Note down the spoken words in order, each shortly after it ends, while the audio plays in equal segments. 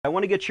I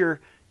want to get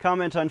your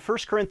comment on 1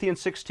 Corinthians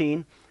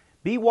 16.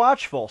 Be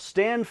watchful,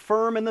 stand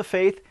firm in the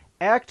faith,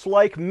 act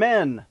like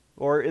men,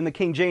 or in the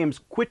King James,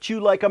 quit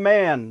you like a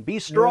man, be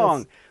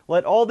strong. Yes,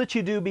 Let all that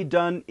you do be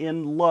done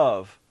in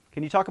love.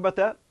 Can you talk about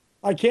that?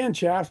 I can,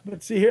 chaps.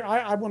 But see here,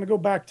 I want to go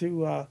back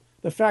to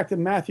the fact that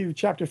Matthew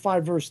chapter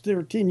 5, verse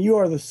 13, you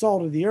are the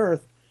salt of the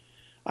earth.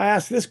 I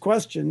ask this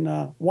question,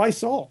 why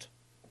salt?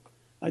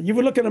 You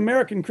would look at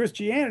American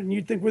Christianity and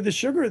you'd think we're the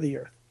sugar of the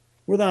earth.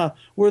 We're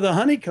the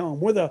honeycomb.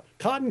 We're the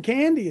cotton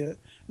candy.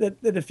 That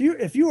if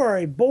you are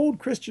a bold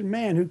Christian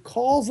man who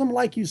calls them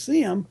like you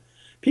see them,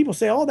 people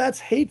say, "Oh, that's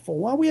hateful."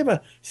 Well, we have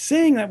a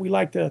saying that we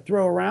like to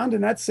throw around,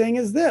 and that saying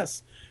is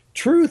this: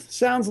 "Truth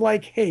sounds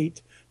like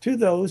hate to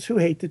those who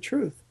hate the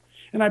truth."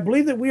 And I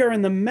believe that we are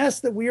in the mess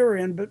that we are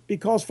in, but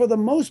because for the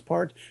most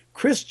part,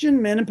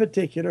 Christian men in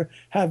particular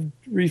have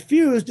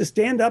refused to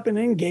stand up and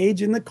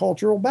engage in the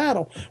cultural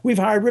battle. We've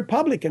hired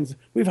Republicans,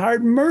 we've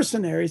hired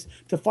mercenaries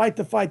to fight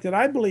the fight that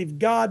I believe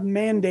God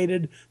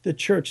mandated the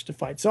church to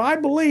fight. So I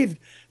believe,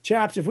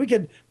 chaps, if we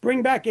could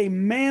bring back a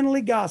manly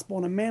gospel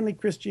and a manly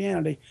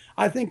Christianity,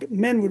 I think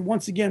men would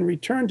once again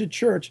return to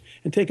church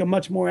and take a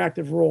much more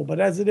active role. But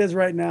as it is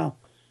right now,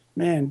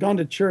 man, gone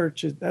to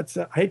church, that's,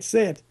 I hate to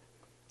say it,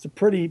 it's a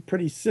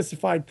pretty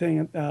sissified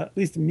thing, at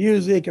least the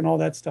music and all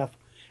that stuff.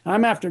 And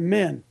I'm after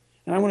men,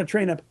 and I want to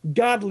train up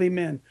godly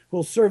men who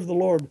will serve the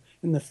Lord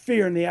in the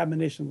fear and the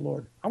admonition of the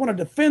Lord. I want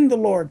to defend the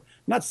Lord,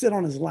 not sit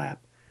on his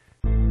lap.